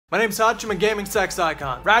My name's Hutch, I'm a gaming sex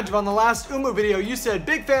icon. Rajiv, on the last Umu video, you said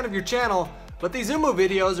big fan of your channel, but these Umu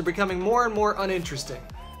videos are becoming more and more uninteresting.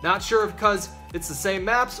 Not sure if because it's the same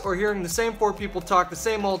maps or hearing the same four people talk the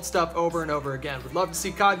same old stuff over and over again. Would love to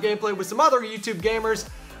see COD gameplay with some other YouTube gamers.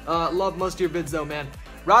 Love most of your vids though, man.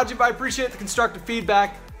 Rajiv, I appreciate the constructive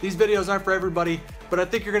feedback. These videos aren't for everybody, but I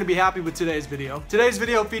think you're going to be happy with today's video. Today's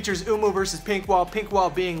video features Umu versus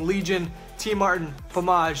Pinkwall being Legion, T Martin,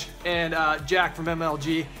 Famaj, and Jack from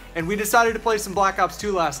MLG. And we decided to play some Black Ops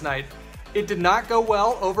 2 last night. It did not go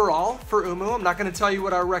well overall for Umu. I'm not going to tell you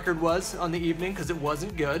what our record was on the evening because it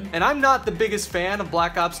wasn't good. And I'm not the biggest fan of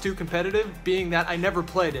Black Ops 2 competitive, being that I never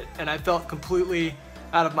played it and I felt completely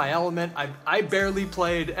out of my element. I barely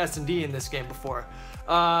played S&D in this game before.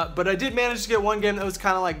 But I did manage to get one game that was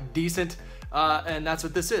kind of like decent, and that's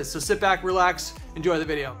what this is. So sit back, relax, enjoy the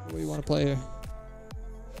video. What do you want to play here?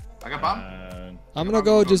 I got bomb. I'm gonna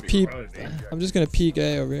go just peep. I'm just gonna peek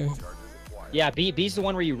A over here. Yeah, B's the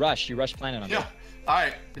one where you rush. You rush planet on Yeah. All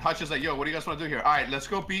right. Hutch is like, yo, what do you guys want to do here? All right, let's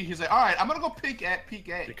go B. He's like, all right, I'm gonna go peek A.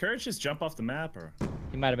 Did Courage just jump off the map or?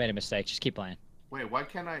 He might have made a mistake. Just keep playing. Wait, why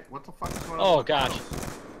can't I? What the fuck is going on? Oh gosh.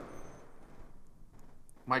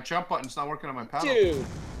 My jump button's not working on my paddle. Dude,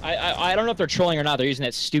 I don't know if they're trolling or not. They're using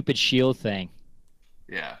that stupid shield thing.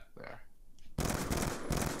 Yeah, there.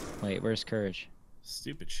 Wait, where's Courage?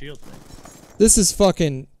 Stupid shield thing. This is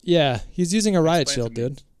fucking, yeah, he's using a riot shield,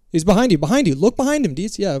 dude. He's behind you, Look behind him,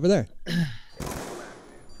 Deets. Yeah, over there. I'm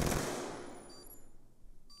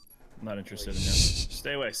not interested in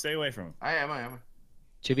him. Stay away from him. I am.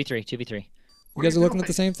 2v3. You guys are looking at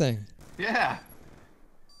the same thing. Yeah.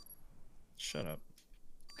 Shut up.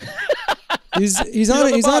 He's on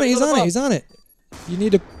it. You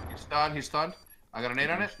need to. He's stunned. I got a nade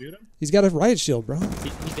on it. Shoot him? He's got a riot shield, bro. He's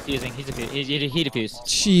defusing. He defused.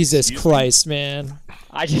 Jesus Christ, man.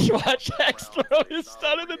 I just watched X throw his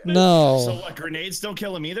stun in the face. No. So what? Grenades don't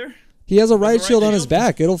kill him either? He has a riot shield on his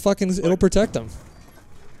back. It'll protect him.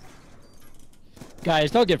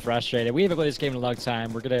 Guys, don't get frustrated. We haven't played this game in a long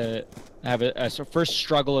time. We're gonna have a first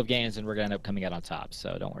struggle of games, and we're gonna end up coming out on top.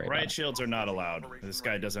 So don't worry. Riot shields are not allowed. This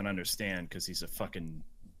guy doesn't understand because he's a fucking.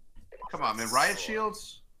 Come on, man. Riot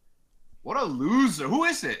shields. What a loser. Who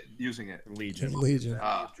is it using it? Legion.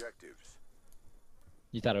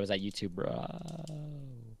 You thought it was that YouTube, bro.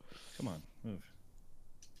 Come on, move.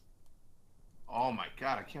 Oh my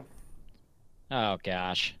god, I can't. Oh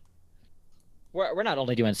gosh. We're not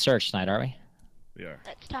only doing search tonight, are we? We are.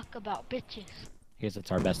 Let's talk about bitches. Because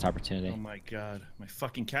it's our best opportunity. Oh my god, my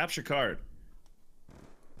fucking capture card.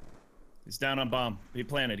 He's down on bomb. He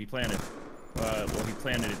planted. Well, he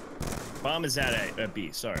planted it. Bomb is at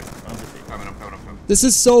B. Sorry, bomb's at B. I'm coming. This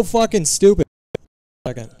is so fucking stupid.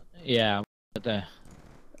 Second. Yeah. But the...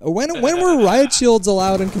 When were riot shields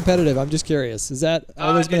allowed in competitive? I'm just curious. Is that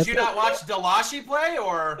always did you not watch Delashi play,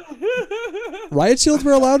 or riot shields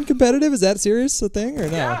were allowed in competitive? Is that serious a thing or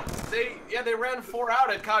no? Yeah, they ran 4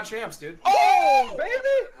 out at COD Champs, dude. Oh,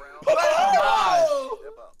 baby! Oh,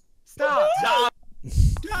 Stop!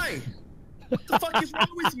 Guy, what the fuck is wrong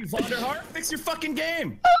with you, Vonderhart? Fix your fucking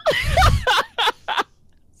game.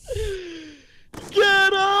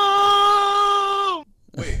 Get him!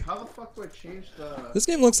 Wait, how the fuck do I change the... This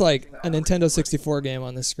game looks like a Nintendo 64 game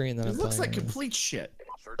on the screen that I'm It playing. looks like complete shit.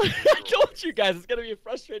 I told you guys, it's gonna be a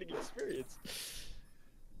frustrating experience.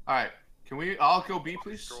 Alright, can we all go B,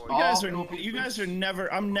 please? You guys are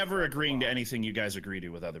never... I'm never agreeing to anything you guys agree to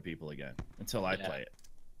with other people again. Until I play it.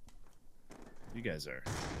 You guys are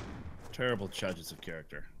terrible judges of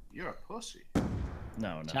character. You're a pussy.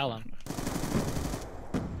 No. Tell him.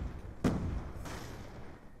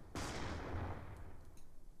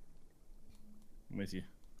 I'm with you.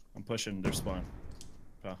 I'm pushing their spawn.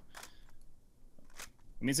 Oh. It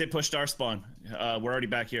means they pushed our spawn. We're already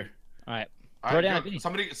back here. Alright. All right,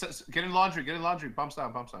 somebody get in laundry. Bumps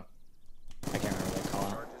down. I can't remember what they call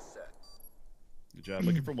it. Good job.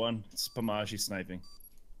 Looking for one. It's Pamaji sniping.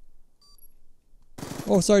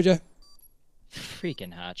 Oh, sorry, Jay.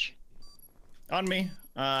 Freaking Hutch. On me.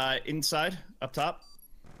 Inside. Up top.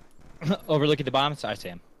 Overlooking the bombs. I see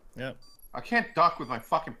him. Yep. I can't duck with my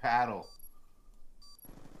fucking paddle.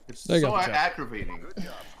 It's There you so go. aggravating. Good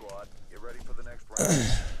job, squad. Get ready for the next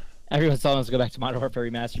round. Everyone's telling us to go back to Modern Warfare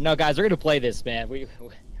Remastered. No, guys, we're gonna play this, man. We're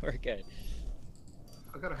good.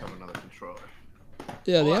 I gotta have another controller.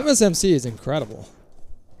 Yeah, the MSMC is incredible.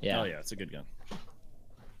 Yeah. Oh yeah, it's a good gun.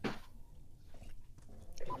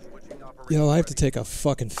 Yo, I have to take a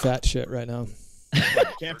fucking fat shit right now.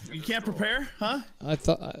 You can't prepare, huh? I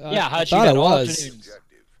thought Yeah, I Hutch, thought you I got all was. afternoon.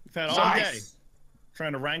 You've had all day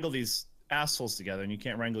trying to wrangle these assholes together, and you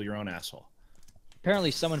can't wrangle your own asshole.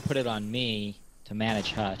 Apparently, someone put it on me to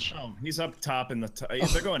manage Hutch. Oh, he's up top in the.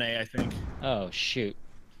 They're going A, I think. Oh shoot.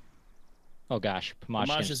 Oh gosh,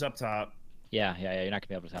 Pamaj is up top. Yeah. You're not gonna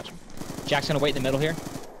be able to touch him. Jack's gonna wait in the middle here.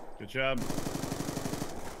 Good job.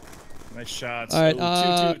 Nice shots. All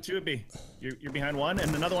right, two at B. You're behind one,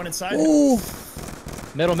 and another one inside. Oh,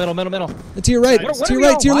 Middle. to your right. What To your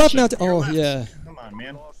right. To your left now. Oh left. yeah. Come on,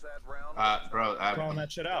 man. Bro, Calling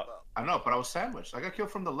that shit out. I know, but I was sandwiched. I got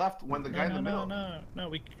killed from the left when the guy in the middle.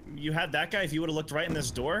 No. You had that guy. If you would have looked right in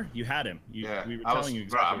this door, you had him. Yeah, we were telling you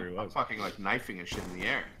exactly where he I'm was. fucking like knifing and shit in the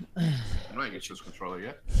air. I'm not gonna get this controller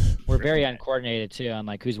yet. We're very uncoordinated too on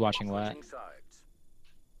like who's watching what.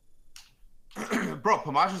 Bro,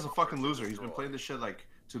 Pamaj is a fucking loser. He's been playing this shit like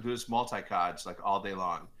to do his multi-cards like all day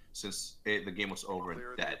long since the game was over and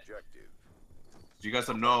dead. So you guys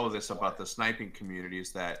don't know this about the sniping community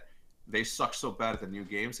is that they suck so bad at the new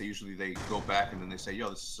games. They go back and then they say, "Yo,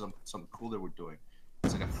 this is something cool that we're doing."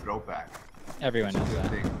 It's like a throwback. Everyone knows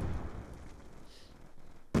that.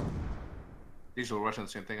 These are rushing the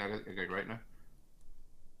same thing. I got right now.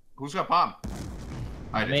 Who's got bomb?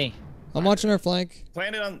 Me. I'm watching our flank.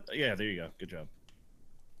 Plant it on. Yeah, there you go. Good job.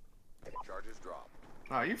 Charges drop.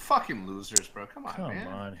 Oh, you fucking losers, bro. Come on, man.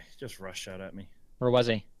 Come on. He just rushed out at me. Where was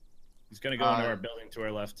he? He's gonna go into our building to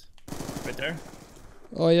our left. Right there.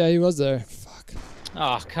 Oh yeah, he was there. Fuck.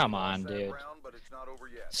 Oh come on, dude. But it's not over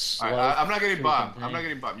yet. Slow Alright, I'm not getting bombed. freaking I'm not thing.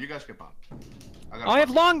 getting bombed. You guys get bombed. Oh, I have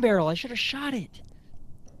long barrel. I should have shot it.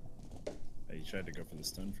 Hey, you tried to go for the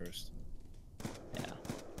stun first. Yeah.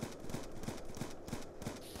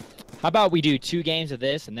 How about we do 2 games of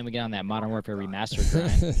this and then we get on that Modern Warfare remastered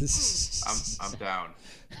grind? I'm down.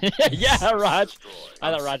 Yeah, Raj.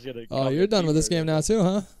 I thought Raj was gonna. Oh, you're done with this game now too,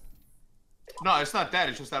 huh? No, it's not that.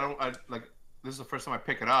 It's just I like. This is the first time I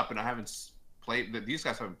pick it up, and I haven't played. These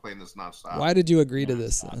guys haven't played this nonstop. Why did you agree to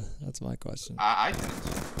this then? That's my question. I didn't.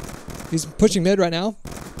 He's pushing mid right now.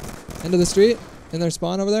 End of the street. In their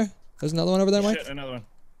spawn over there. There's another one over there, Mike. Shit, another one.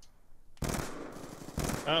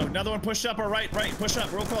 Oh, another one pushed up or right. Push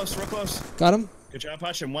up. Real close. Got him. Good job,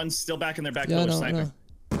 Hutch. And one's still back in their back Yeah, door no, sniping.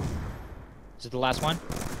 no. Is it the last one?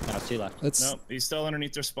 No, it's 2 left. It's No, he's still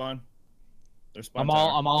underneath their spawn. I'm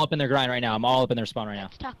all up in their grind right now. I'm all up in their spawn right now.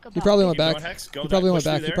 he probably went Keep going, back. Hex. Go He that, probably went push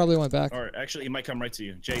through back. He there. probably went back. Or actually, he might come right to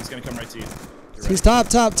you. Jay, he's gonna come right to you. You're He's right. top.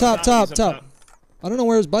 He's up top. I don't know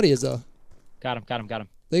where his buddy is though. Got him.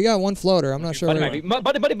 They got one floater. I'm not sure. Buddy Where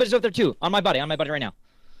might be. Buddy's up there too. On my buddy right now.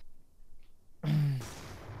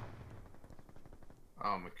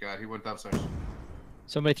 Oh my god, he went downstairs.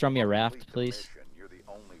 Somebody throw me a raft, Complete the please. mission. You're the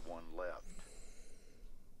only one left.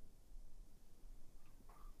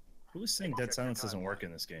 Who is saying dead silence doesn't work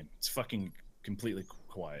in this game? It's fucking completely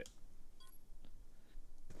quiet.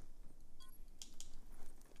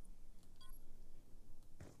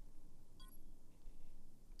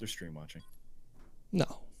 They're stream watching. No.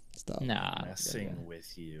 Stop. Nah. Messing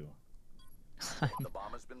with you. The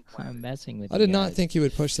bomb has been I'm planted. messing with I you did not guys. think he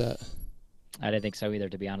would push that. I didn't think so either,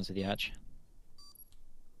 to be honest with you, Hutch.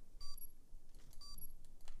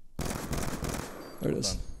 There it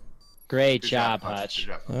is. Great Good job, Hutch. Hutch.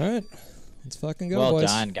 Good job. All right. Let's fucking go, Well boys.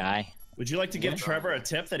 done, guy. Would you like to give Trevor a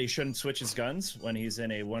tip that he shouldn't switch his guns when he's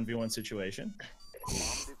in a 1v1 situation? Bomb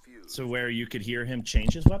defused. So where you could hear him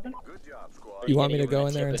change his weapon? Good job, squad. You want me to Getting go a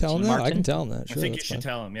in there tip and of tell him Team that? I Martin? can tell him that. I Sure, think you that's should fine.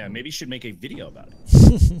 tell him. Yeah, maybe you should make a video about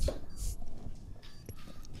it.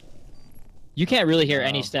 You can't really hear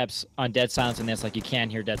any steps on dead silence in this like you can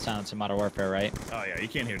hear dead silence in Modern Warfare, right? Oh yeah, you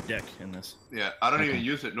can't hear dick in this. Yeah, I don't even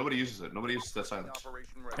use it. Nobody uses it. Nobody uses that silence.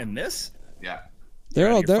 Operation ready. In this? Yeah. They're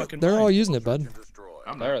Out all of your they're fucking they're all mind. using it, bud. Destroy.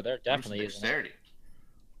 I'm They're not. definitely I'm using it.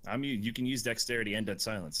 dexterity. You can use dexterity and dead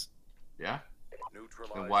silence. Yeah.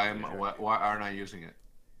 Neutralize. Then why aren't I using it?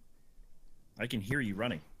 I can hear you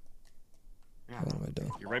running. Yeah. What am I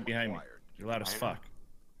doing? You're right behind me. You're loud as I know. fuck.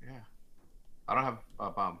 Yeah. I don't have a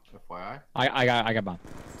bomb. FYI. I got bomb.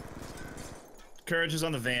 Courage is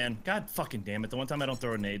on the van. God fucking damn it. The one time I don't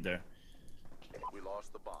throw a nade there. We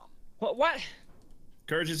lost the bomb. What?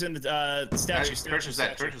 Courage is in the statue. Courage is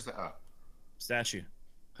that. Courage is that. Statue.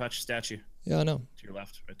 Hutch statue. Yeah, I know. To your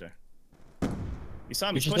left, right there. You saw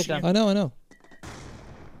him. You He's should pushing take you. I know.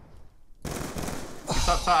 He's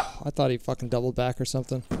up top. I thought he fucking doubled back or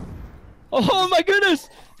something. Oh my goodness!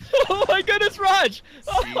 Oh my goodness, Raj!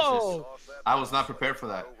 Oh! Jesus. I was not prepared for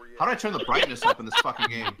that. How do I turn the brightness up in this fucking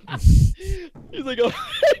game? He's like, oh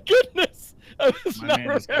my goodness! I was My not man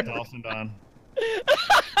just got prepared. dolphined on.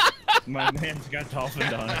 My man's got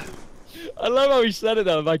dolphined on. I love how he said it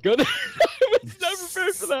though. My goodness, I was not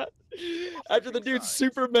prepared for that. After the dude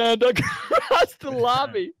Superman dug across the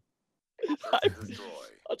lobby. Destroy.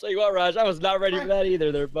 I'll tell you what, Raj, I was not ready for that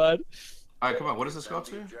either, there, bud. All right, come on. What does this go Down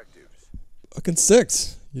the to? objectives. Fucking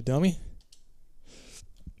 6, you dummy.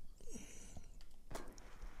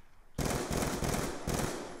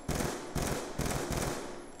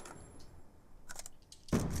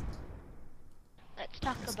 Let's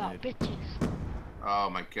talk about bitches. Oh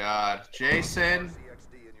my god. Jason!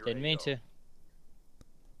 Didn't mean to.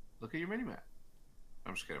 Look at your minimap.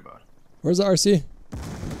 I'm just kidding about it. Where's the RC?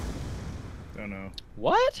 Don't know.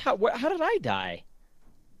 What? How did I die?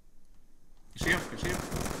 You see him? You see him?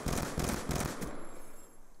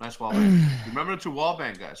 Nice wallbang. Remember to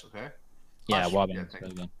wallbang, guys, okay? Yeah, Hutch. Wobbin. Yeah,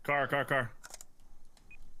 thank you. Car.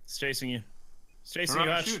 It's chasing you. It's chasing Turn you,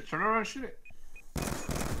 around and Hutch. shoot it. Turn around and shoot it.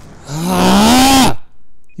 Ah!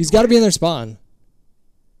 He's got to be in their spawn.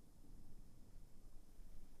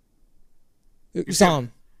 You saw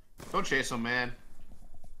him. Don't chase him, man.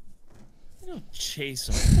 Don't chase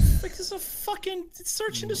him. Like, this is a fucking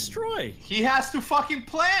search and destroy. He has to fucking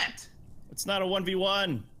plant! It's not a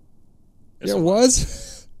 1v1. Yeah, it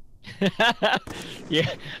was. Yeah,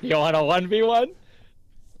 you want a 1v1?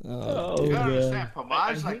 Oh, You gotta man. understand,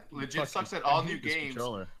 Pomage like legit sucks at all new games.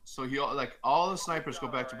 Controller. So he like all the snipers go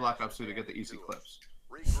back to Black Ops 2 to get the easy clips.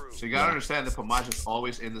 So you gotta understand that Pomage is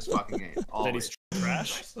always in this fucking game. That Always. he's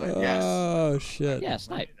trash. Yes. Oh shit. Yeah,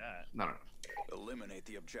 snipe. No. Eliminate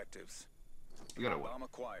the objectives. We gotta win. Bomb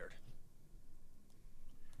acquired.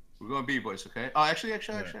 We're going B, boys. Okay. Oh, actually.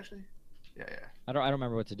 Yeah. I don't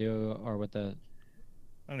remember what to do or what the.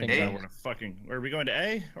 I don't even know where to fucking. Are we going to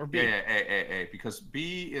A or B? Yeah. A. Because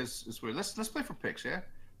B is weird. Let's play for picks. Yeah.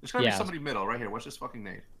 There's gotta be somebody middle right here. What's this fucking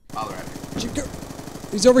name? Holler at me.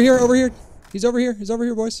 He's over here. He's over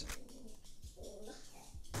here, boys.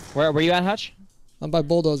 Where were you at, Hutch? I'm by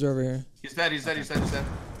Bulldozer over here. He's dead.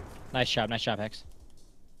 Nice job, Hex.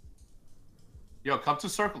 Yo, come to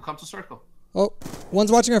circle. Oh,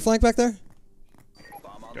 one's watching our flank back there.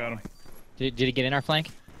 Got him. Did he get in our flank?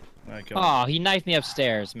 I killed him. Oh, he knifed me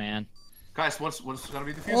upstairs, man. Guys, what's gonna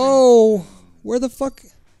be defusing? Oh, where the fuck?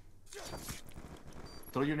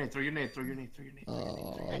 Throw your nade. Let's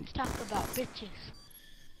talk about bitches.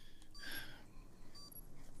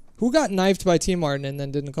 Who got knifed by T Martin and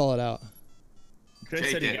then didn't call it out? Jay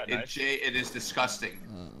Jay said he did. got And knifed. Jay, it is disgusting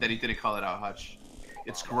that he didn't call it out, Hutch.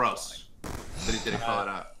 It's gross that he didn't call it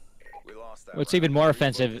out. We lost that. What's even more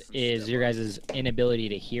offensive is your guys' inability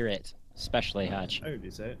to hear it, especially Hutch. I heard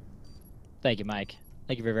you say it. Thank you, Mike.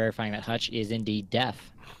 Thank you for verifying that Hutch is indeed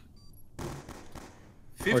deaf.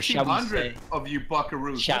 Or shall we 1,500 say- of you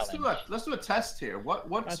buckaroos. Challenge. Let's do a test here.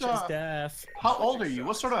 What's Hutch is deaf. how old are you?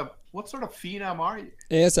 What sort of phenom are you?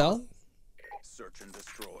 ASL? Search and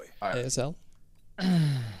destroy. ASL?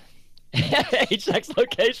 HX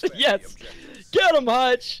location, yes. Get him,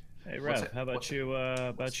 Hutch. Hey What's Rev, it- how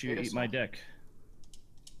about you eat my dick?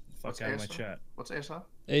 Fuck What's out of my ASL? chat. What's ASL?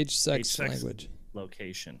 Age, sex, Age, sex. language.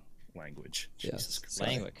 Location. Language. Yes. Jesus Christ.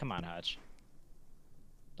 Sorry. Language, come on, Hutch.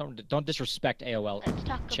 Don't disrespect AOL Let's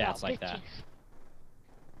talk chats about like that. bitches.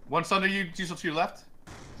 One's under you, Diesel to your left.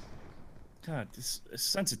 God, this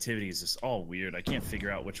sensitivity is just all weird. I can't figure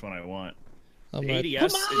out which one I want. I'm The right.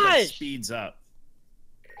 ADS, it Come on! like, speeds up.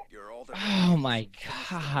 You're all Oh my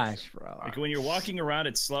gosh, bro. Like when you're walking around,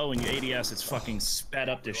 it's slow, and your ADS, it's fucking sped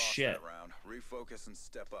up to shit. Round. Refocus and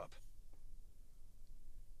step up.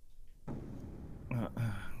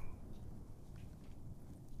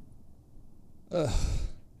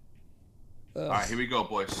 Alright, here we go,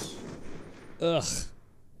 boys. Ugh.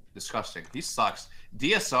 Disgusting. He sucks.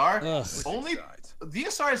 DSR? Ugh. Only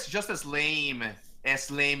DSR is just as lame as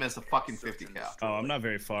the fucking 50 cal. Oh, I'm not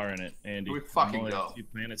very far in it, Andy. Here we I'm fucking only go. a few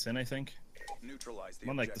planets in, I think. Neutralize the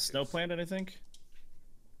I'm on like the snow objectives. planet, I think.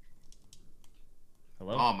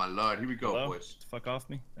 Hello? Oh my lord, here we go, Hello? boys. Fuck off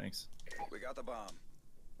me. Thanks. We got the bomb.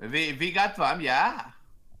 We got one, yeah.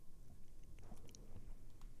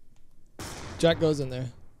 Jack goes in there.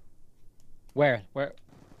 Where?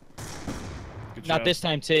 Good Not job. this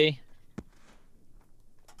time, T.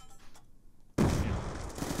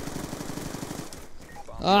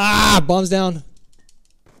 Ah, bombs down.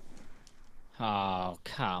 Oh,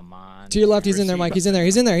 come on. To your left, he's in there, Mike. He's in there.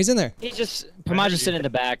 He's in there. He just Pomage is sitting in the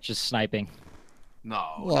back, just sniping. No.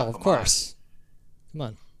 Well, not of Pomage. course. Come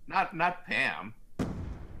on. Not Pam.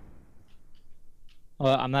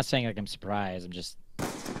 Well, I'm not saying like I'm surprised. I'm just.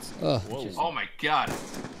 Oh. just- Oh my god. I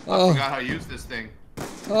Oh. forgot how to use this thing.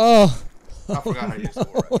 Oh. I forgot how to use it.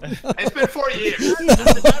 It's been 4 years.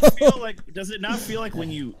 Does it not feel like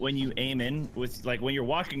when you aim in with like when you're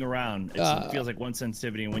walking around, it feels like one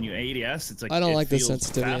sensitivity, and when you ADS, it's like I don't it like the feels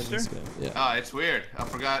sensitivity faster? in this game. Yeah. Oh, it's weird. I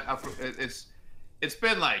forgot. It's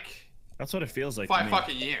been like That's what it feels like. to 5 me.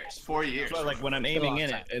 fucking years. 4 years. That's why, like when I'm aiming in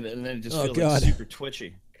it, and then it just Oh, feels God. like super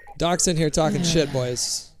twitchy. Doc's in here talking shit,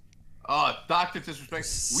 boys. Oh, Doc did disrespect.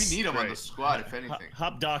 We need him on the squad, if anything.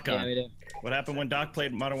 Hop Doc Yeah, on. we do. What happened when Doc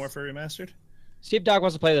played Modern Warfare Remastered? See if Doc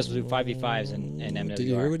wants to play this. We'll do 5v5s and MWR. Did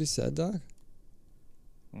you hear what he said, Doc?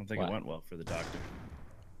 I don't think What? it went well for the Doctor.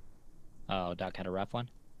 Oh, Doc had a rough one?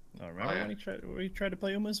 Oh, remember when he tried to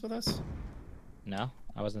play Umas with us? No,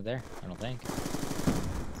 I wasn't there. I don't think.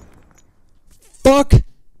 Fuck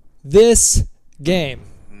this game.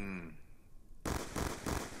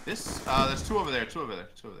 There's two over there.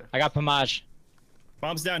 I got Pomage.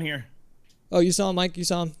 Bomb's down here. Oh, you saw him, Mike. You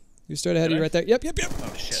saw him. He was straight ahead of you right there. Yep.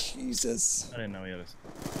 Oh shit! Jesus. I didn't know he had us.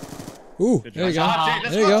 Ooh, Good there you job. go. Jay,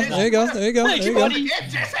 let's There you go, go. Jason. There you go. There you go. Thank There you, you go. buddy. Yeah,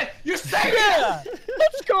 Jason, you say it! Yeah!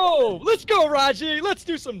 Let's go! Let's go, Raji! Let's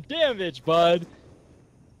do some damage, bud!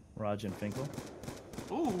 Raj and Finkel.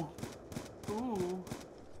 Ooh.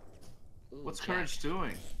 What's Courage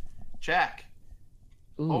doing? Jack.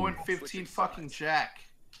 0-15 fucking Jack.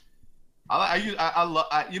 You know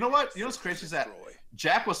what? You know what's crazy is that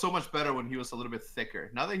Jack was so much better when he was a little bit thicker.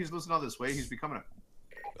 Now that he's losing all this weight, he's becoming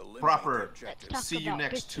a proper see you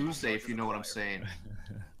next Tuesday, if you know what I'm saying.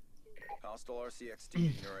 Hostile RCX team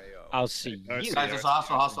in your AO. I'll see you. Guys, there's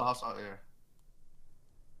hostile here.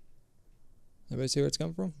 Everybody see where it's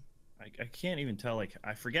coming from? I can't even tell. Like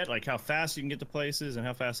I forget like how fast you can get to places and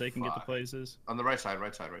how fast they can get to places. On the right side.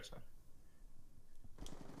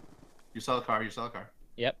 You saw the car.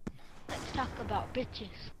 Yep. Let's talk about bitches.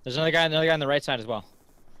 There's another guy on the right side as well.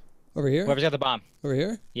 Over here? Whoever's got the bomb. Over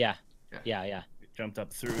here? Yeah. Yeah. Yeah. He jumped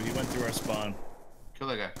up through. He went through our spawn. Kill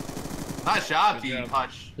that guy. Nice job, Good job.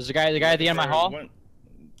 Hutch. There's a guy at the end of my hall. I Went-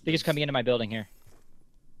 think he's coming into my building here.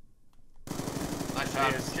 Nice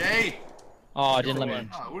job, Jay. Oh, I didn't let me.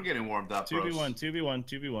 Oh, we're getting warmed up, bros.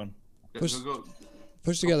 2v1.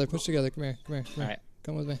 Push together. Come here. Alright.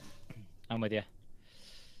 Come with me. I'm with you.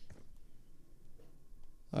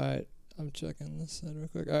 Alright. I'm checking this side real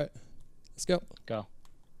quick. Alright. Let's go. Go.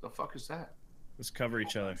 The fuck is that? Let's cover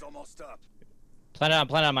each other. Bomb's almost up. Plan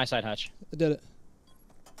it on my side, Hutch. I did it.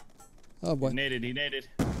 Oh boy. He naded.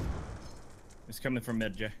 He's coming from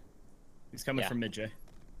mid, Jay. He's coming from mid, Jay.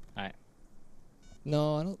 Alright.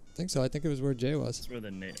 No, I don't think so. I think it was where Jay was. That's where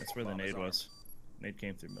the nade was. Nade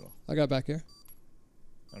came through middle. I got back here.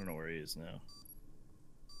 I don't know where he is now.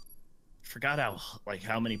 Forgot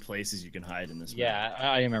how many places you can hide in this map. Yeah,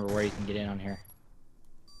 I don't remember where you can get in on here.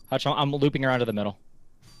 Hutch, I'm looping around to the middle.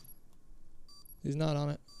 He's not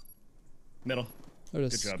on it. Middle. There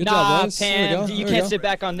it is. Good job. Good Nah, job, boys. Pam, There we go. you There we can't go. sit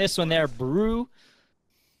back on this one there, brew.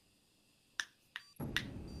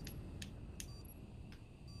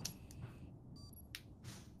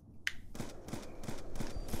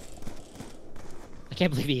 I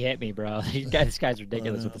can't believe he hit me, bro. This guy's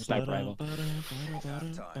ridiculous with the sniper rifle.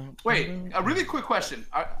 Wait, a really quick question.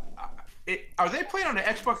 Are they playing on the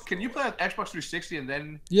Xbox? Can you play on Xbox 360 and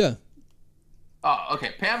then? Yeah. Oh,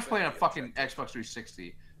 okay. Pam's playing on fucking Xbox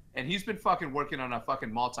 360, and he's been fucking working on a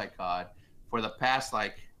fucking multi-cod for the past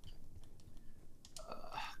like.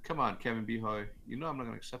 Come on, Kevin Behoy. You know I'm not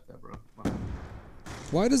gonna accept that, bro. Come on.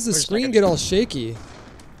 Why does the Where's screen second? get all shaky?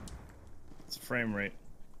 It's frame rate.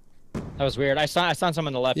 That was weird. I saw some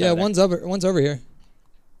on the left. Yeah, over there. one's over here.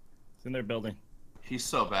 It's in their building. He's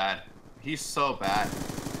so bad. He's so bad.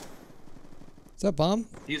 Is that bomb?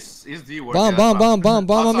 He's the worst. Bomb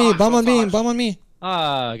on me, bomb on me.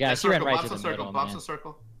 Oh, guys, he ran right to the middle, Bombs man. in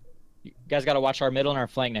circle. You guys got to watch our middle and our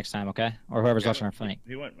flank next time, okay? Or whoever's watching our flank.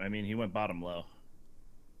 He went bottom low.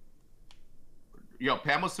 Yo,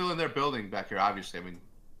 Pam was still in their building back here. Obviously, I mean,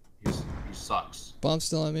 he sucks. Bomb's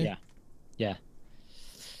still on me. Yeah. Yeah.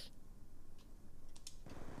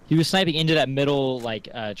 He was sniping into that middle, like,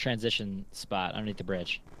 transition spot underneath the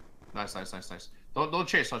bridge. Nice. Don't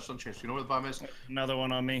chase, Hutch. Don't chase. You know where the bomb is? Another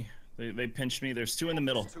one on me. They pinched me. There's two in the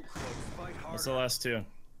middle. Too close. Fight harder. That's the last two.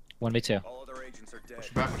 1v2. All other agents are dead.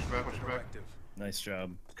 Push your back. Corrective. Nice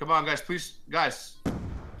job. Come on, guys, please, guys.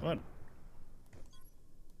 What?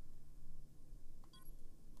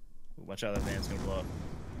 Watch out, that van's gonna blow up.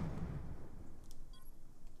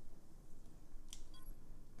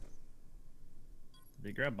 Did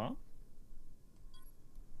they grab bomb?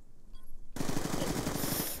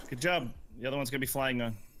 Good job. The other one's gonna be flying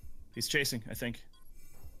on. He's chasing, I think.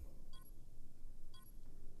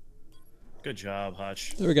 Good job,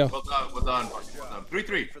 Hutch. There we go. Well done.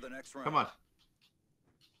 3-3. For the next round. Come on.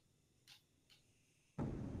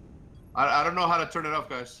 I don't know how to turn it off,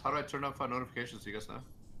 guys. How do I turn off notifications? Do you guys know?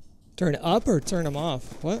 Turn it up or turn them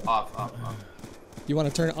off? What? Off. You want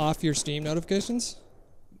to turn off your Steam notifications?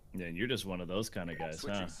 Yeah, you're just one of those kind of guys,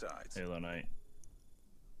 huh? Switching sides. Halo Knight.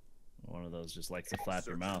 One of those just likes to flap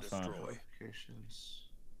your Search and mouth, huh? destroy. Notifications.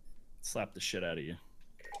 Slap the shit out of you.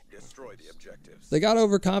 Destroy the objectives. They got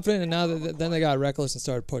overconfident, and now then they got reckless and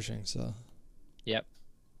started pushing. So. Yep.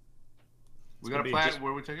 We got a plan.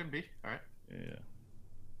 Where are we taking B? All right. Yeah.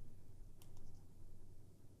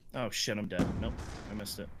 Oh shit, I'm dead. Nope, I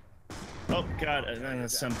missed it. Oh god, and then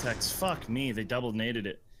some text. Fuck me, they double naded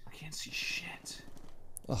it. I can't see shit.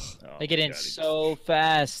 Ugh. Oh, They get in god, so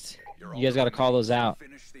fast. You guys got to call those out.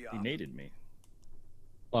 He naded me.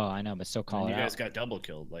 Well, I know, but still call And it you guys out. got double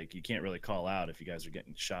killed. Like you can't really call out if you guys are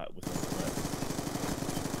getting shot with a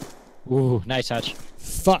Ooh, nice Hutch.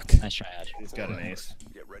 Fuck. Nice try, Hutch. He's got an ace.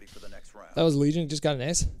 Get ready for the next round. That was Legion. Just got an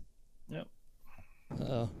ace. Yep.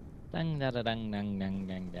 Uh-oh. Dang, da, da, dang, dang, dang,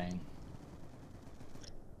 dang, dang.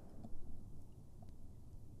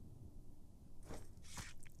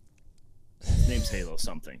 His name's Halo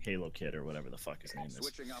something. Halo Kid or whatever the fuck his name is.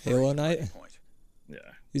 Switching up Halo Knight. Yeah.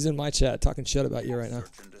 He's in my chat talking shit about you right now.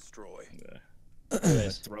 Search and destroy.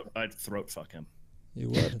 Yeah. I'd throat fuck him.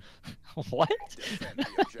 You would. What? Defend the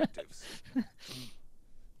objectives.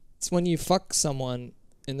 It's when you fuck someone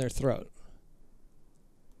in their throat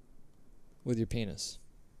with your penis.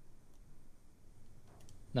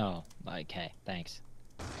 No, like, hey, thanks.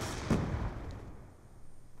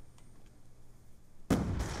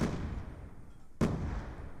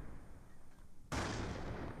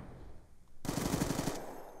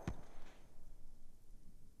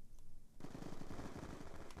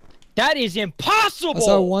 That is impossible! I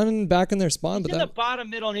saw one back in their spawn, He's but in that the bottom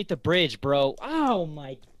middle underneath the bridge, bro. Oh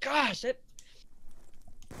my gosh. That...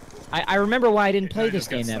 I remember why I didn't play this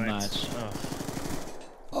game that much.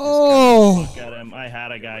 Oh! Got him. I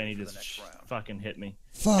had a guy and he just fucking hit me.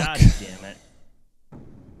 Fuck. God damn it.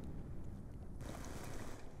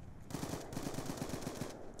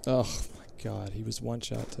 Oh my god, he was one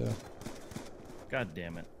shot too. God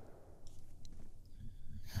damn it.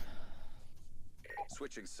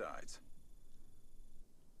 Switching sides.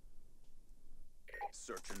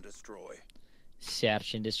 Search and destroy.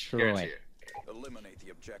 Search and destroy. Guarantee it. Eliminate the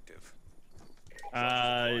objective.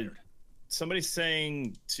 Somebody's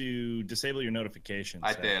saying to disable your notifications.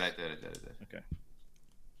 I did. Okay.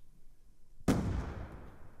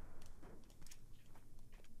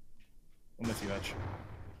 I'm with you, Hutch.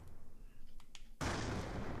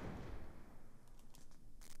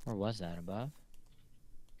 Where was that, above?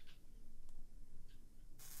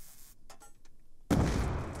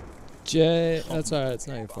 Jay, that's alright, it's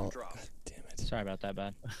not your fault. God damn it. Sorry about that,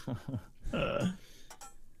 bud.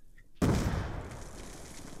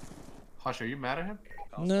 Hush, are you mad at him?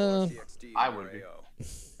 No. I would be.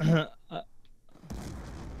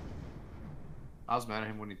 I was mad at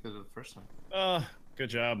him when he did it the first time. Good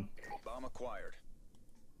job. Bomb acquired.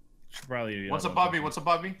 Should probably. What's above me? What's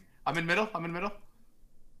above me? I'm in middle. I'm in middle.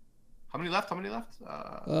 How many left? How many left?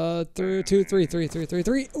 2,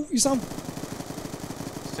 3. Oh, you saw him.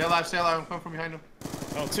 Stay alive. Stay alive. I'm coming from behind him.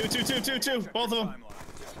 Oh, two. Both of them.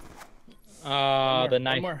 The One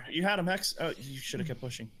knife. more. You had him, Hex. Oh, you should have kept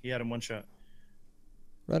pushing. He had him one shot.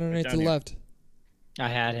 Right underneath down to the here. left. I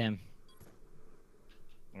had him.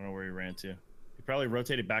 I don't know where he ran to. He probably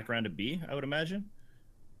rotated back around to B, I would imagine.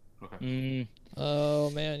 Okay. Oh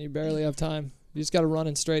man, you barely have time. You just gotta run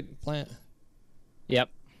in straight plant. Yep.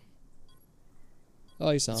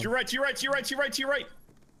 Oh, you saw him. To your right, to your right, to your right, to your right, to your right.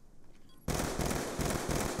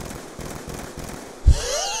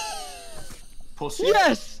 Pussy.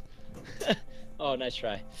 Yes! Oh, nice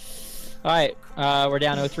try. All right, we're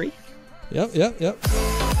down 0-3.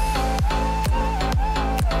 Yep.